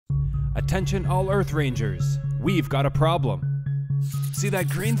Attention all Earth Rangers, we've got a problem. See that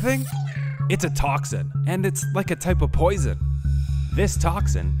green thing? It's a toxin, and it's like a type of poison. This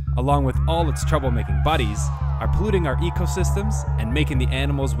toxin, along with all its troublemaking buddies, are polluting our ecosystems and making the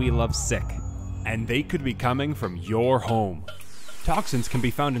animals we love sick. And they could be coming from your home. Toxins can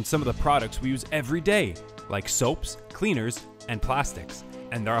be found in some of the products we use every day, like soaps, cleaners, and plastics.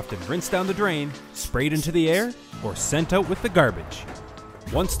 And they're often rinsed down the drain, sprayed into the air, or sent out with the garbage.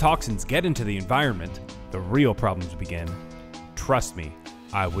 Once toxins get into the environment, the real problems begin. Trust me,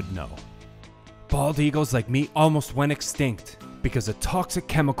 I would know. Bald eagles like me almost went extinct because a toxic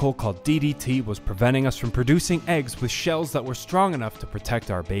chemical called DDT was preventing us from producing eggs with shells that were strong enough to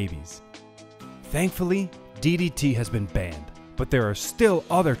protect our babies. Thankfully, DDT has been banned, but there are still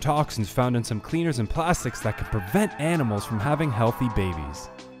other toxins found in some cleaners and plastics that can prevent animals from having healthy babies.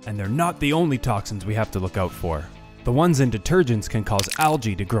 And they're not the only toxins we have to look out for. The ones in detergents can cause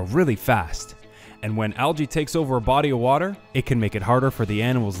algae to grow really fast. And when algae takes over a body of water, it can make it harder for the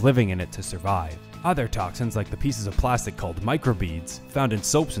animals living in it to survive. Other toxins, like the pieces of plastic called microbeads, found in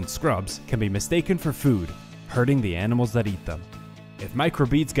soaps and scrubs, can be mistaken for food, hurting the animals that eat them. If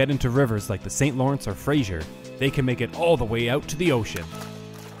microbeads get into rivers like the St. Lawrence or Fraser, they can make it all the way out to the ocean.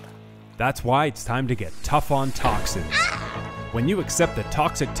 That's why it's time to get tough on toxins. When you accept the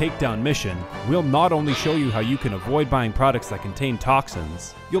Toxic Takedown mission, we'll not only show you how you can avoid buying products that contain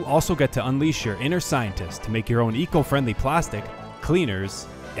toxins, you'll also get to unleash your inner scientist to make your own eco-friendly plastic, cleaners,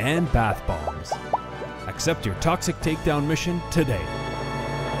 and bath bombs. Accept your Toxic Takedown mission today.